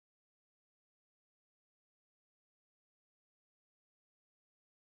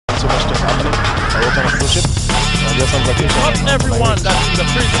so much to happening. I work on a cruise ship. I just on vacation. Not everyone that's in the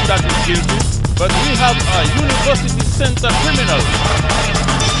prison that is guilty, but we have a university center criminal.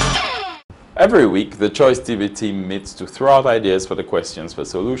 Every week, the Choice TV team meets to throw out ideas for the questions for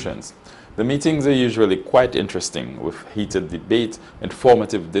solutions. The meetings are usually quite interesting, with heated debate,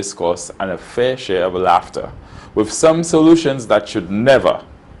 informative discourse, and a fair share of laughter, with some solutions that should never,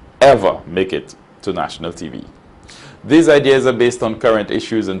 ever make it to national TV. These ideas are based on current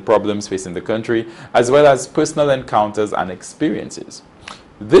issues and problems facing the country, as well as personal encounters and experiences.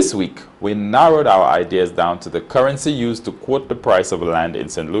 This week, we narrowed our ideas down to the currency used to quote the price of land in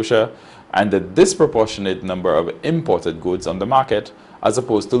St. Lucia and the disproportionate number of imported goods on the market as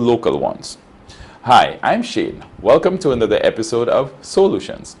opposed to local ones. Hi, I'm Shane. Welcome to another episode of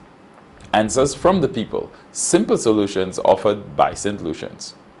Solutions. Answers from the people, simple solutions offered by St.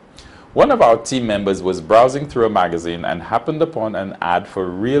 Lucians. One of our team members was browsing through a magazine and happened upon an ad for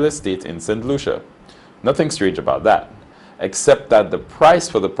real estate in St. Lucia. Nothing strange about that, except that the price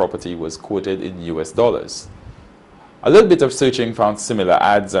for the property was quoted in US dollars. A little bit of searching found similar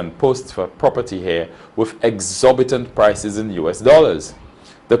ads and posts for property here with exorbitant prices in US dollars.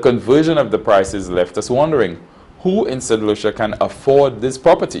 The conversion of the prices left us wondering, who in St. Lucia can afford these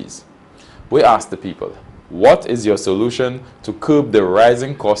properties? We asked the people, what is your solution to curb the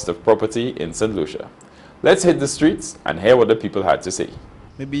rising cost of property in St. Lucia? Let's hit the streets and hear what the people had to say.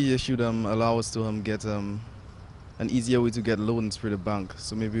 Maybe you should allow us to get an easier way to get loans through the bank,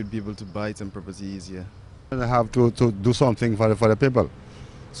 so maybe we'd be able to buy some property easier. I have to do something for the people.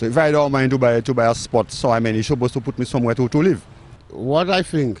 So if I don't mind to buy a spot, so I mean, you're supposed to put me somewhere to live. What I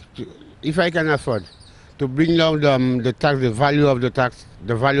think, if I can afford to bring down the tax, the value of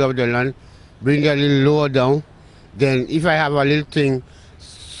the land, bring it a little lower down, then if I have a little thing,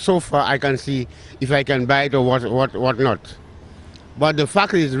 so far I can see if I can buy it or what not. But the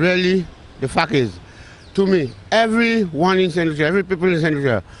fact is, to me, everyone in St. Lucia, every people in St.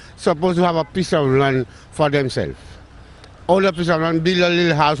 Lucia, supposed to have a piece of land for themselves. Own a piece of land, build a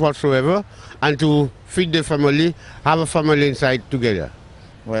little house whatsoever, and to feed the family, have a family inside together.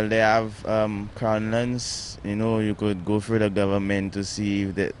 Well, they have crown lands. You know, you could go through the government to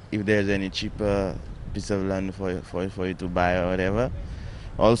see if there's any cheaper piece of land for you to buy or whatever.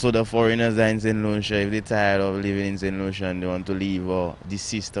 Also, the foreigners that are in St. Lucia, if they're tired of living in St. Lucia and they want to leave or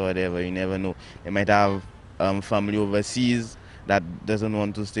desist or whatever, you never know. They might have family overseas that doesn't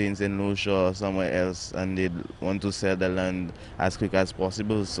want to stay in St. Lucia or somewhere else, and they want to sell the land as quick as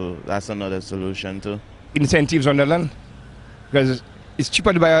possible. So that's another solution too. Incentives on the land, because it's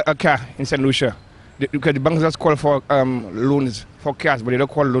cheaper to buy a car in St. Lucia. Because the banks just call for loans for cars, but they don't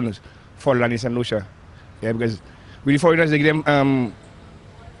call loans for land in St. Lucia. Yeah, because with the foreigners, they give them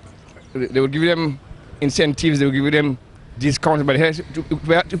they will give them incentives, they will give them discounts. But here,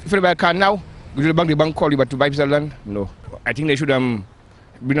 if you buy a car now, go to the bank call you, but to buy a piece of land, no. I think they should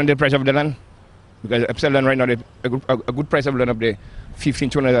bring on the price of the land, because a piece of land right now, a good price of land up there,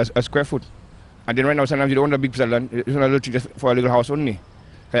 1,500 a square foot. And then right now, sometimes you don't want a big piece of land, you just want a little thing just for a little house only.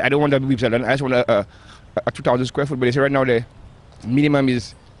 I don't want a big piece of land, I just want a 2,000 square foot, but they say right now the minimum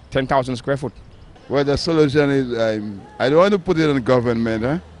is 10,000 square foot. Well, the solution is, I don't want to put it on the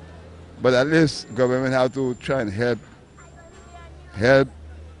government, but at least government have to try and help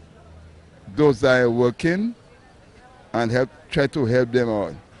those that are working and try to help them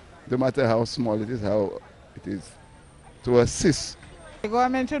out, no matter how small it is, to assist. The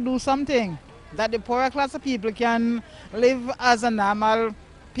government should do something that the poorer class of people can live as a normal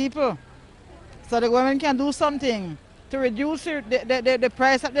people. So the government can do something to reduce the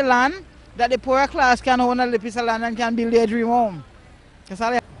price of the land, that the poorer class can own a little piece of land and can build their dream home.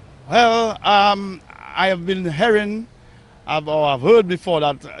 Well, I have been hearing, I've heard before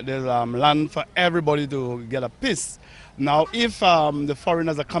that there's land for everybody to get a piece. Now, if the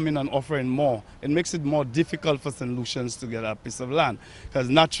foreigners are coming and offering more, it makes it more difficult for St. Lucians to get a piece of land. Because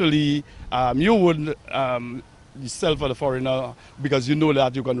naturally, you would sell for the foreigner because you know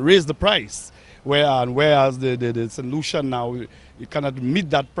that you can raise the price. Whereas the St. Lucian now, you cannot meet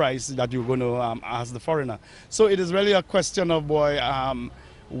that price that you're going to ask the foreigner. So it is really a question of,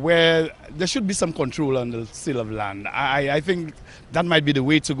 where there should be some control on the sale of land. I think that might be the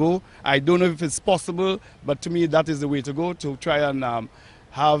way to go. I don't know if it's possible, but to me that is the way to go, to try and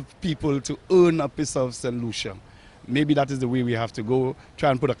have people to earn a piece of St. Lucia. Maybe that is the way we have to go,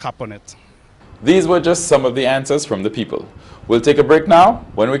 try and put a cap on it. These were just some of the answers from the people. We'll take a break now.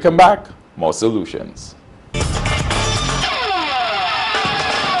 When we come back, more solutions.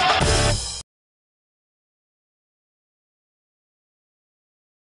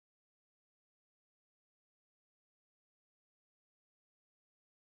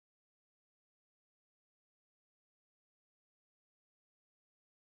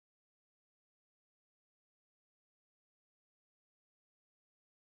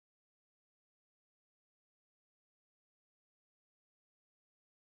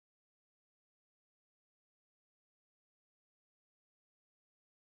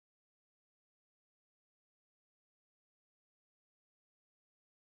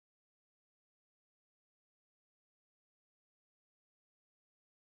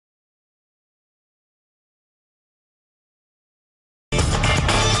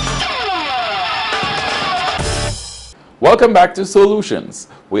 Welcome back to Solutions.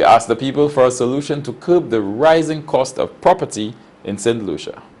 We asked the people for a solution to curb the rising cost of property in St.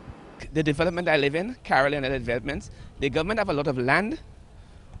 Lucia. The development I live in, Carolina Developments, the government have a lot of land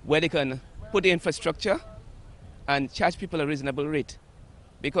where they can put the infrastructure and charge people a reasonable rate.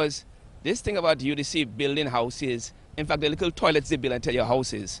 Because this thing about UDC building houses, in fact, the little toilets they build into your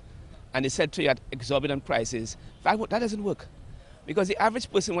houses, and they said to you at exorbitant prices, in fact, that doesn't work. Because the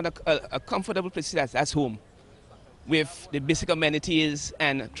average person wants a comfortable place that's home, with the basic amenities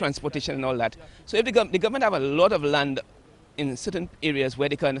and transportation and all that. So if the government have a lot of land in certain areas where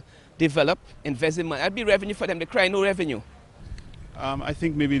they can develop, invest in money, that'd be revenue for them. They cry no revenue. I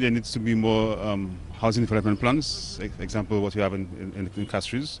think maybe there needs to be more housing development plans. Example, what we have in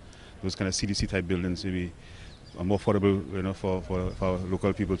Castries, those kind of CDC type buildings, maybe more affordable, for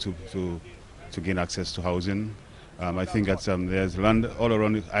local people to gain access to housing. I think that there's land all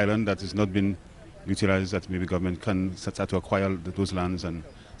around the island that has not been utilized, that maybe government can start to acquire those lands and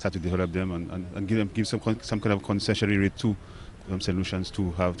start to develop them and give some kind of concessionary rate to Solutions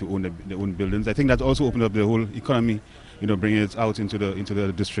to own their own buildings. I think that also opened up the whole economy, bringing it out into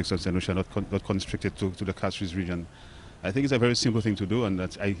the districts of St. Lucia, not constricted to the Castries region. I think it's a very simple thing to do, and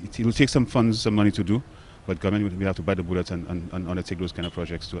that it will take some funds, some money to do, but government will have to bite the bullet and undertake those kind of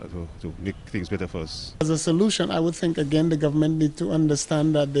projects to make things better for us. As a solution, I would think, again, the government need to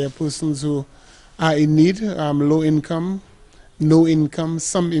understand that there are persons who are in need, low income, no income,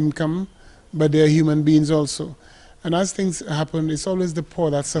 some income, but they are human beings also. And as things happen, it's always the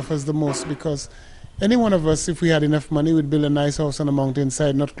poor that suffers the most, because any one of us, if we had enough money, would build a nice house on a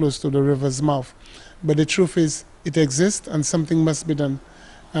mountainside, not close to the river's mouth. But the truth is, it exists and something must be done.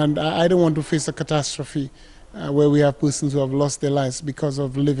 And I don't want to face a catastrophe where we have persons who have lost their lives because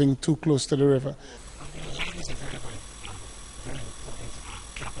of living too close to the river.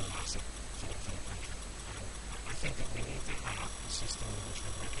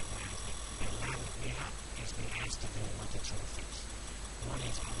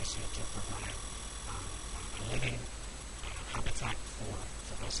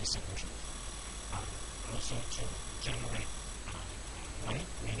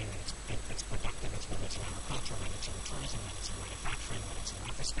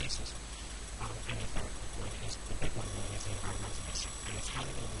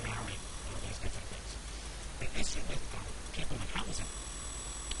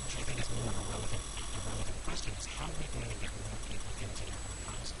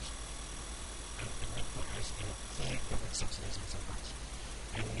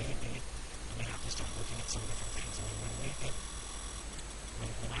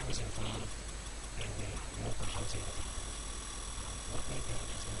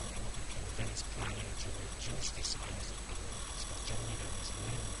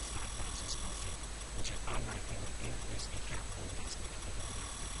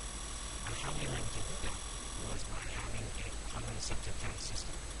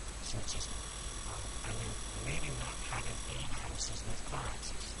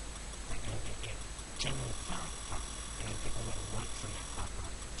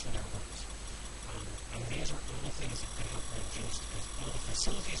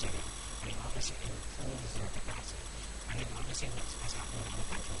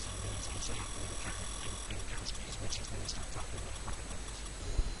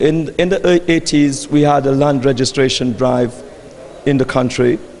 In the 80s, we had a land registration drive in the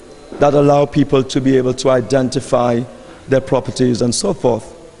country that allowed people to be able to identify their properties and so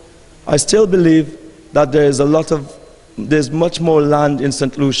forth. I still believe that there's much more land in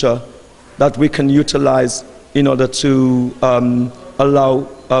St. Lucia that we can utilize in order to allow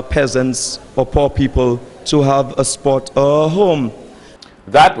peasants or poor people to have a spot or a home.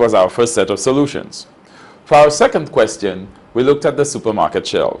 That was our first set of solutions. For our second question, we looked at the supermarket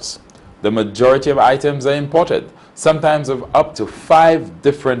shelves. The majority of items are imported, sometimes of up to 5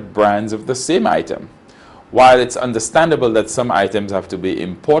 different brands of the same item. While it's understandable that some items have to be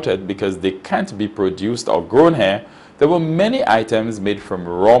imported because they can't be produced or grown here, there were many items made from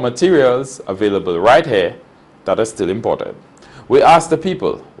raw materials available right here that are still imported. We asked the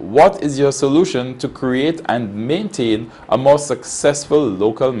people, what is your solution to create and maintain a more successful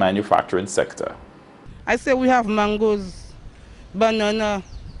local manufacturing sector? I say we have mangoes, banana,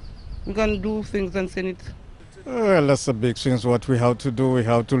 we can do things and send it. Well, that's the big thing. What we have to do, we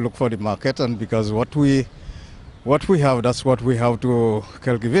have to look for the market, and because what we have, that's what we have to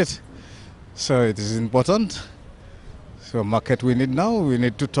cultivate. So it is important. So market we need now. We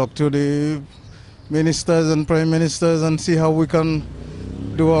need to talk to the ministers and prime ministers and see how we can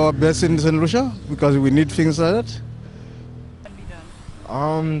do our best in St. Lucia, because we need things like that.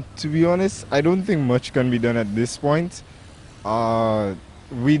 To be honest, I don't think much can be done at this point,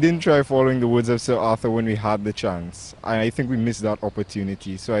 We didn't try following the words of Sir Arthur when we had the chance. I think we missed that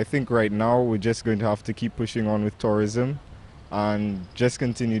opportunity. So I think right now we're just going to have to keep pushing on with tourism and just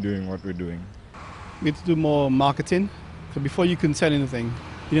continue doing what we're doing. We need to do more marketing. So before you can sell anything,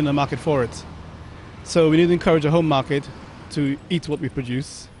 you need a market for it. So we need to encourage a home market to eat what we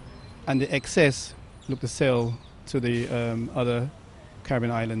produce, and the excess look to sell to the other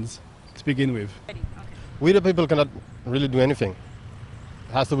Caribbean islands to begin with. We the people cannot really do anything.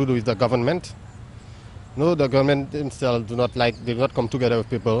 It has to do with the government. No, the government themselves do not come together with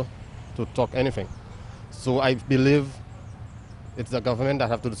people to talk anything. So I believe it's the government that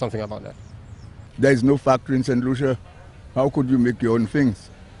have to do something about that. There is no factory in St. Lucia. How could you make your own things?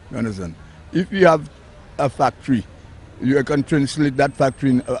 You understand? If you have a factory, you can translate that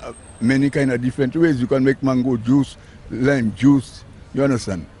factory in many kind of different ways. You can make mango juice, lime juice, you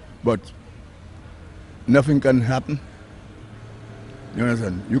understand? But nothing can happen. You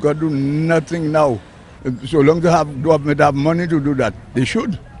understand? You can do nothing now. So long as the government have money to do that, they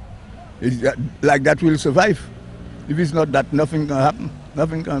should. Like that will survive. If it's not that, nothing can happen.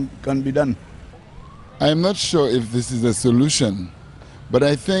 Nothing can be done. I'm not sure if this is a solution, but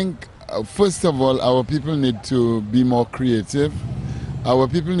I think, first of all, our people need to be more creative. Our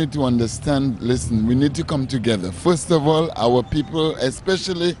people need to understand, listen, we need to come together. First of all, our people,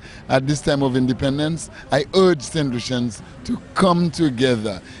 especially at this time of independence, I urge St. Lucians to come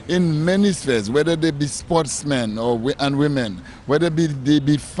together in many spheres, whether they be sportsmen and women, whether they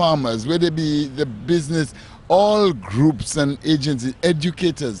be farmers, whether they be the business, all groups and agencies,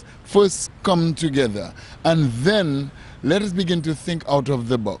 educators, first come together, and then let us begin to think out of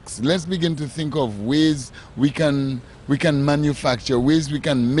the box. Let's begin to think of ways we can manufacture, ways we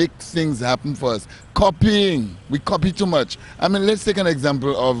can make things happen for us. Copying, we copy too much. I mean, let's take an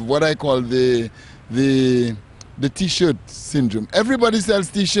example of what I call the t-shirt syndrome. Everybody sells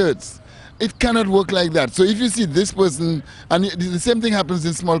t-shirts. It cannot work like that. So if you see this person, and the same thing happens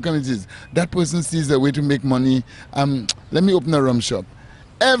in small communities, that person sees a way to make money. Let me open a rum shop.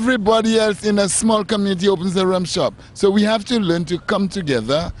 Everybody else in a small community opens a rum shop. So we have to learn to come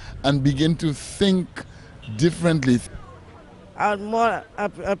together and begin to think differently. I would more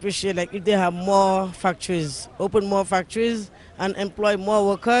appreciate like if they have more factories, open more factories and employ more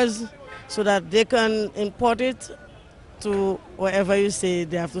workers so that they can import it to wherever you say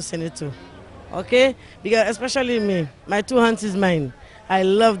they have to send it to. Okay? Because especially me, my 2 hands is mine. I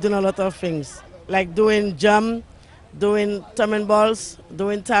love doing a lot of things, like doing jam, doing tumbling balls,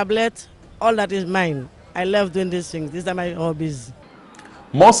 doing tablet, all that is mine. I love doing these things. These are my hobbies.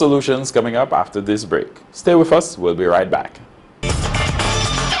 More solutions coming up after this break. Stay with us, we'll be right back.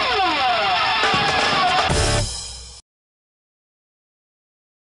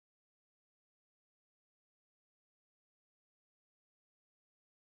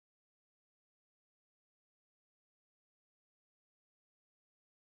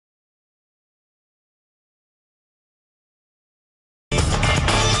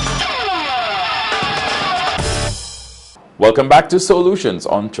 Welcome back to Solutions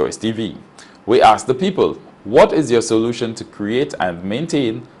on Choice TV. We ask the people, what is your solution to create and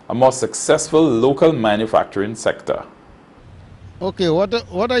maintain a more successful local manufacturing sector? Okay,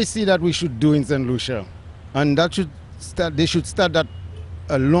 what I see that we should do in St. Lucia, and that they should start that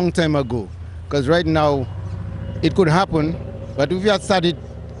a long time ago, because right now it could happen, but if we had started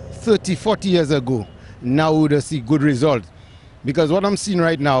 30, 40 years ago, now we would see good results. Because what I'm seeing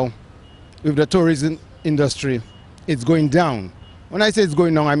right now with the tourism industry, it's going down. When I say it's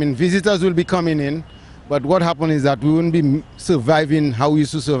going down, I mean visitors will be coming in, but what happened is that we wouldn't be surviving how we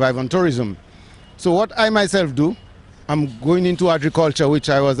used to survive on tourism. So what I myself do, I'm going into agriculture, which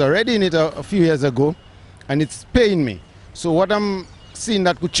I was already in it a few years ago, and it's paying me. So what I'm seeing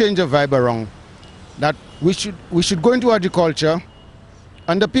that could change the vibe around, that we should go into agriculture,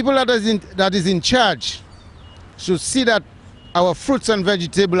 and the people that is in charge should see that our fruits and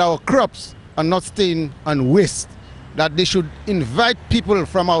vegetables, our crops, are not staying on waste. That they should invite people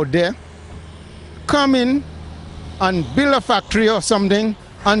from out there, come in and build a factory or something,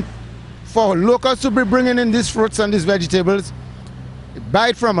 and for locals to be bringing in these fruits and these vegetables,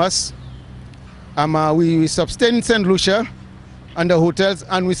 buy it from us. We sustain St. Lucia and the hotels,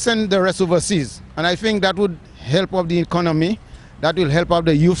 and we send the rest overseas. And I think that would help out the economy, that will help out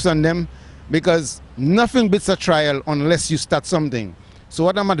the youths and them, because nothing beats a trial unless you start something. So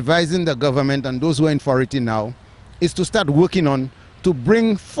what I'm advising the government and those who are in authority now is to start working on to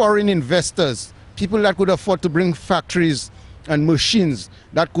bring foreign investors, people that could afford to bring factories and machines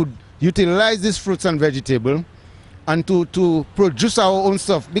that could utilize these fruits and vegetables and to produce our own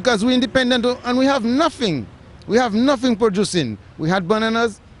stuff, because we're independent and we have nothing. We have nothing producing. We had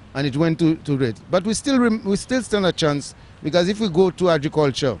bananas and it went to rate. But we still stand a chance, because if we go to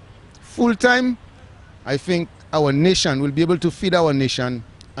agriculture full time, I think our nation will be able to feed our nation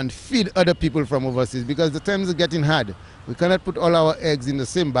and feed other people from overseas, because the times are getting hard. We cannot put all our eggs in the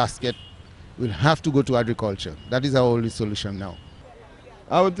same basket. We'll have to go to agriculture. That is our only solution now.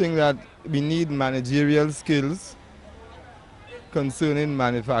 I would think that we need managerial skills concerning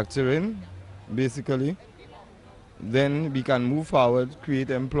manufacturing, basically. Then we can move forward, create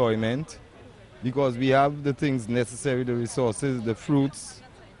employment, because we have the things necessary, the resources, the fruits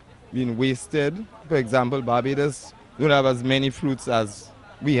being wasted. For example, Barbados don't have as many fruits as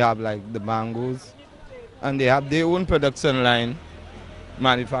we have, like the mangoes. And they have their own production line,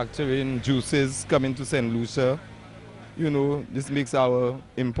 manufacturing juices coming to St. Lucia. You know, this makes our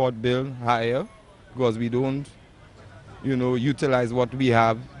import bill higher because we don't, you know, utilize what we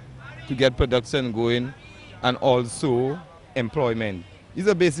have to get production going, and also employment. These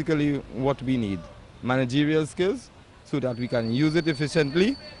are basically what we need. Managerial skills so that we can use it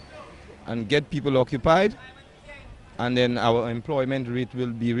efficiently and get people occupied, and then our employment rate will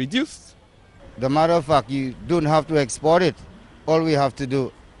be reduced. The matter of fact, you don't have to export it. All we have to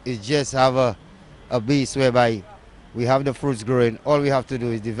do is just have a base whereby we have the fruits growing. All we have to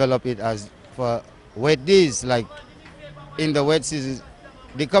do is develop it as for wet days, like in the wet season.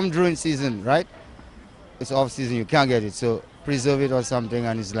 They come during season, right? It's off season, you can't get it. So preserve it or something,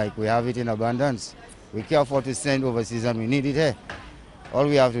 and it's like we have it in abundance. We can't afford to send overseas and we need it here. All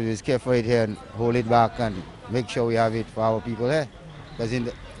we have to do is care for it here and hold it back and make sure we have it for our people here. Because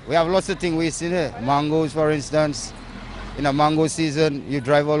we have lots of things wasting here. Mangoes, for instance. In a mango season, you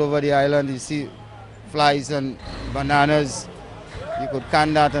drive all over the island, you see flies and bananas. You could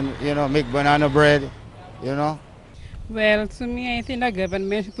can that and, you know, make banana bread, you know. Well, to me, I think the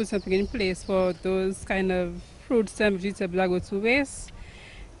government should put something in place for those kind of fruits and vegetables that go to waste.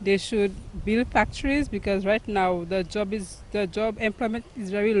 They should build factories, because right now the job employment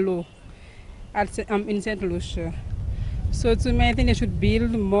is very low in St. Lucia. So to me, I think they should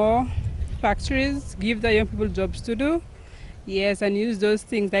build more factories, give the young people jobs to do. Yes, and use those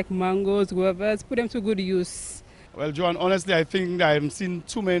things like mangoes, guavas, put them to good use. Well, Joan, honestly, I think I've seen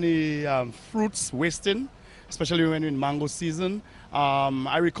too many fruits wasting, especially when in mango season.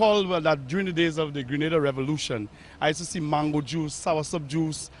 I recall that during the days of the Grenada Revolution, I used to see mango juice, soursop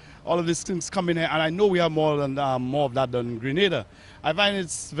juice, all of these things coming here, and I know we have more of that than Grenada. I find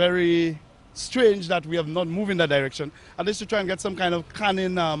it's very strange that we have not moved in that direction. At least to try and get some kind of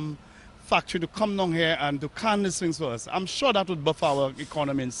canning factory to come down here and to can these things for us. I'm sure that would buff our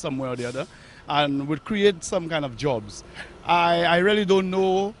economy in some way or the other and would create some kind of jobs. I really don't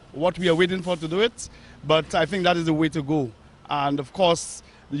know what we are waiting for to do it, but I think that is the way to go. And of course,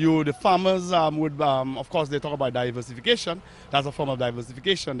 the farmers would, of course, they talk about diversification. That's a form of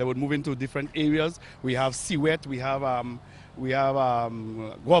diversification. They would move into different areas. We have seaweed, we have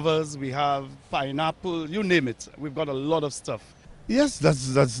guavas, we have pineapple, you name it. We've got a lot of stuff. Yes,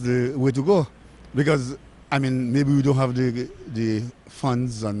 that's the way to go, because I mean, maybe we don't have the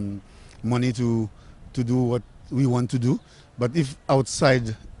funds and money to do what we want to do, but if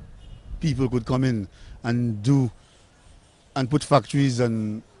outside people could come in and put factories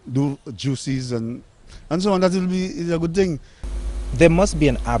and do juices and so on, that will be a good thing. There must be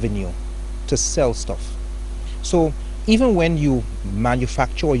an avenue to sell stuff. So even when you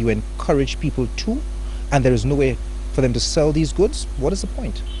manufacture or you encourage people to, and there is no way for them to sell these goods, what is the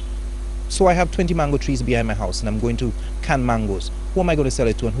point? So I have 20 mango trees behind my house and I'm going to can mangoes. Who am I going to sell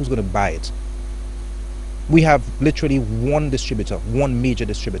it to and who's going to buy it? We have literally one distributor, one major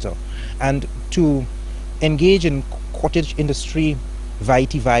distributor. And to engage in cottage industry,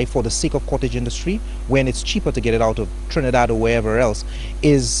 vitae for the sake of cottage industry, when it's cheaper to get it out of Trinidad or wherever else,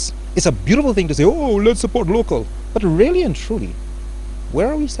 it's a beautiful thing to say, oh, let's support local. But really and truly, where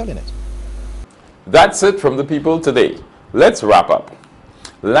are we selling it? That's it from the people today. Let's wrap up.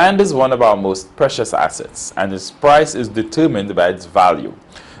 Land is one of our most precious assets, and its price is determined by its value.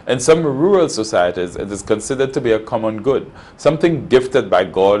 In some rural societies, it is considered to be a common good, something gifted by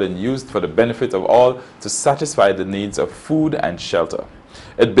God and used for the benefit of all to satisfy the needs of food and shelter.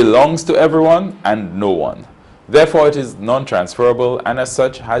 It belongs to everyone and no one. Therefore, it is non-transferable and as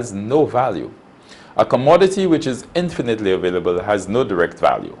such has no value. A commodity which is infinitely available has no direct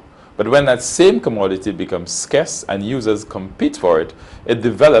value. But when that same commodity becomes scarce and users compete for it, it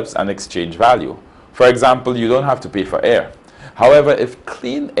develops an exchange value. For example, you don't have to pay for air. However, if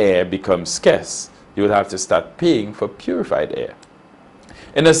clean air becomes scarce, you will have to start paying for purified air.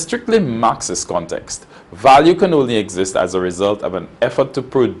 In a strictly Marxist context, value can only exist as a result of an effort to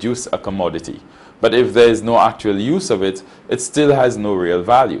produce a commodity. But if there is no actual use of it, it still has no real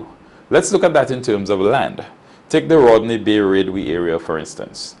value. Let's look at that in terms of land. Take the Rodney Bay Railway area, for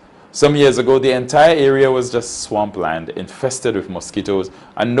instance. Some years ago, the entire area was just swampland infested with mosquitoes,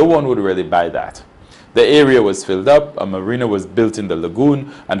 and no one would really buy that. The area was filled up, a marina was built in the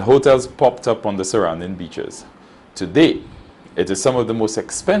lagoon, and hotels popped up on the surrounding beaches. Today, it is some of the most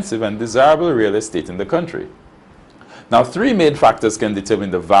expensive and desirable real estate in the country. Now, three main factors can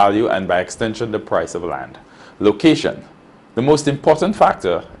determine the value and by extension the price of land. Location. The most important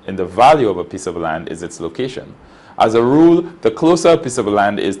factor in the value of a piece of land is its location. As a rule, the closer a piece of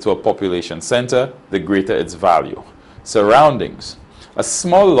land is to a population center, the greater its value. Surroundings. A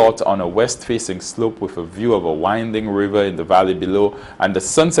small lot on a west-facing slope with a view of a winding river in the valley below and the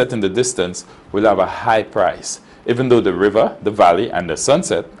sunset in the distance will have a high price, even though the river, the valley, and the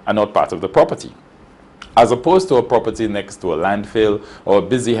sunset are not part of the property. As opposed to a property next to a landfill or a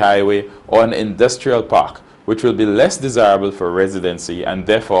busy highway or an industrial park, which will be less desirable for residency and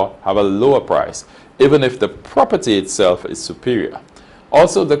therefore have a lower price, even if the property itself is superior.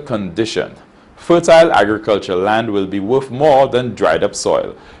 Also, the condition. Fertile agricultural land will be worth more than dried up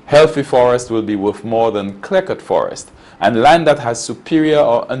soil. Healthy forest will be worth more than clear-cut forest. And land that has superior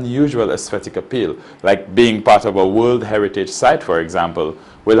or unusual aesthetic appeal, like being part of a World Heritage Site, for example,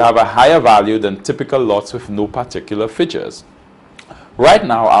 will have a higher value than typical lots with no particular features. Right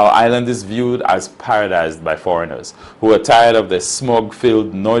now, our island is viewed as paradised by foreigners who are tired of their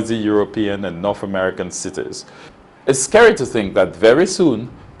smog-filled, noisy European and North American cities. It's scary to think that very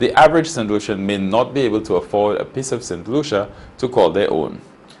soon, the average St. Lucian may not be able to afford a piece of St. Lucia to call their own.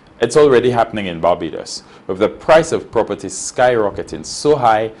 It's already happening in Barbados, with the price of properties skyrocketing so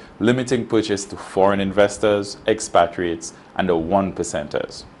high, limiting purchase to foreign investors, expatriates, and the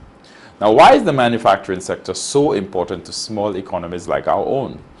 1%ers. Now, why is the manufacturing sector so important to small economies like our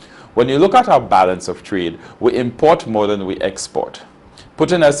own? When you look at our balance of trade, we import more than we export,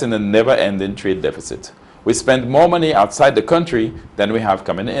 putting us in a never-ending trade deficit. We spend more money outside the country than we have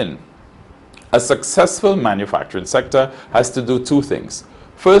coming in. A successful manufacturing sector has to do two things.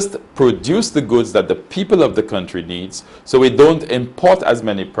 First, produce the goods that the people of the country needs so we don't import as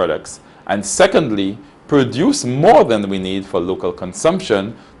many products. And secondly, produce more than we need for local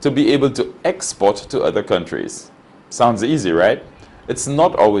consumption to be able to export to other countries. Sounds easy, right? It's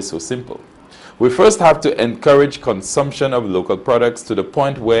not always so simple. We first have to encourage consumption of local products to the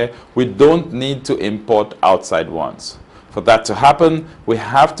point where we don't need to import outside ones. For that to happen, we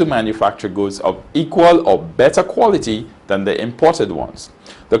have to manufacture goods of equal or better quality than the imported ones.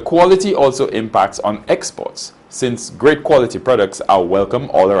 The quality also impacts on exports, since great quality products are welcome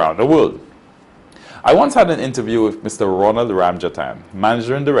all around the world. I once had an interview with Mr. Ronald Ramjatan,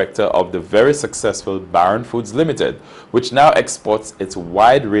 Managing Director of the very successful Baron Foods Limited, which now exports its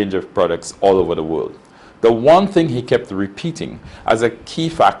wide range of products all over the world. The one thing he kept repeating as a key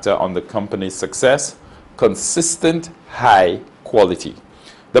factor on the company's success: consistent high quality.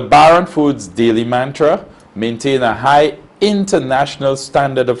 The Baron Foods daily mantra: maintain a high international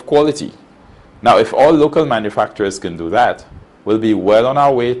standard of quality. Now, if all local manufacturers can do that, we'll be well on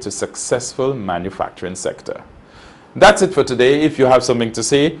our way to successful manufacturing sector. That's it for today. If you have something to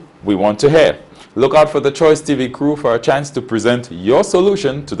say, we want to hear. Look out for the Choice TV crew for a chance to present your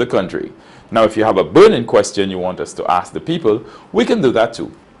solution to the country. Now, if you have a burning question you want us to ask the people, we can do that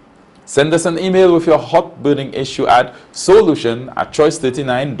too. Send us an email with your hot burning issue at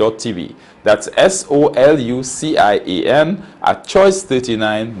solution@choice39.tv. That's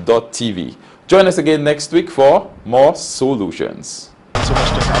SOLUCIAN@choice39.tv. Join us again next week for more Solutions. So much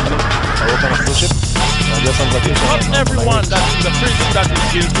to family. I work on a cruise ship. Not everyone that's in the prison that is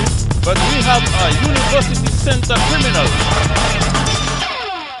guilty, but we have a university center criminal.